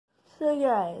So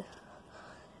guys,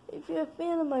 if you're a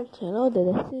fan of my channel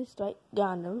that this is like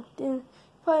Gundam, then you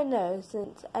probably know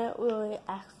since I don't really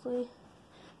actually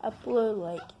upload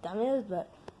like dummies, but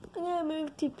I'm gonna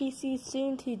move to PC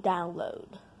soon to download.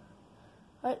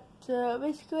 Right, so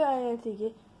basically I need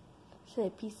to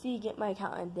get PC, get my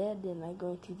account in there, then I'm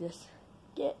going to just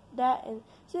get that, and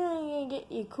soon I'm gonna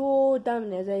get you cool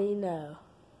dummies that you know.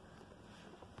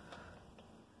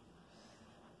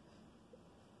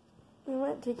 It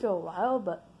might take a while,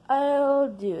 but I'll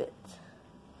do it.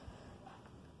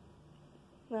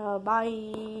 Now, bye.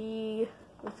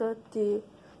 Make sure to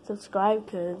subscribe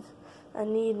because I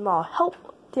need more help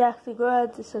to actually grow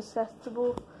a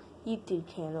successful YouTube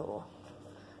channel.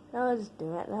 Now I'm just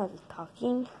doing it. Now I'm just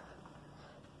talking.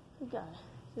 Okay.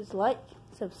 Just like,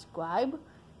 subscribe,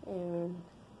 and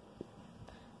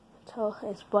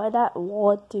spread that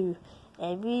word to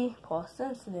every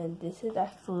person. So then this is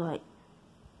actually like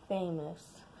famous.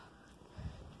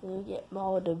 You get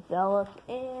more developed,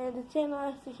 and the channel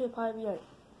actually should probably be like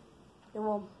the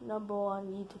 #1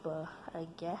 YouTuber, I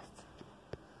guess.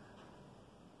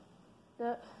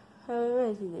 So, I'm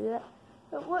going to do that.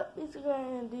 But what is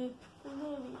going to do is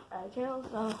going to be a channel.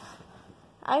 So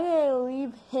I'm going to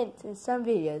leave hints in some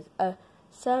videos.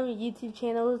 Some YouTube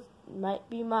channels might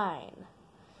be mine.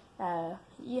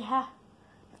 You have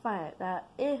to find it. Now,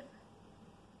 if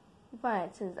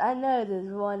fine, since I know there's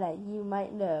one that you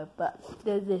might know, but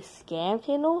there's this scam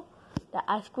channel that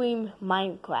I scream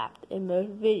Minecraft in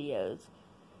most videos,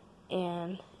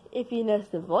 and if you notice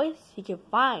the voice, you can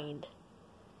find.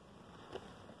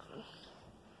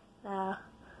 Now,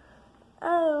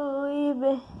 I'll leave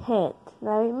a hint.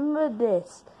 Now remember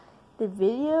this, the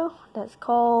video that's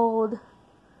called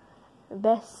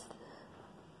Best,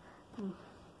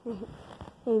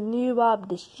 he knew Bob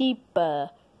the Sheep,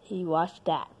 he watched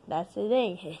that. That's the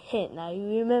thing, a hint. Now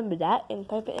you remember that and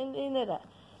type it in the internet.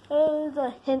 There's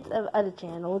a hint of other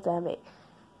channels I make.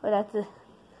 But that's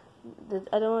the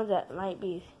other ones that might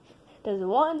be. There's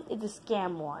one, it's a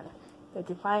scam one. But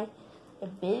to find a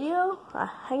video,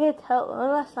 I'm going to tell one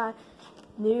last time,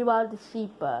 knew about the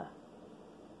sheep.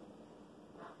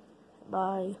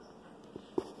 Bye.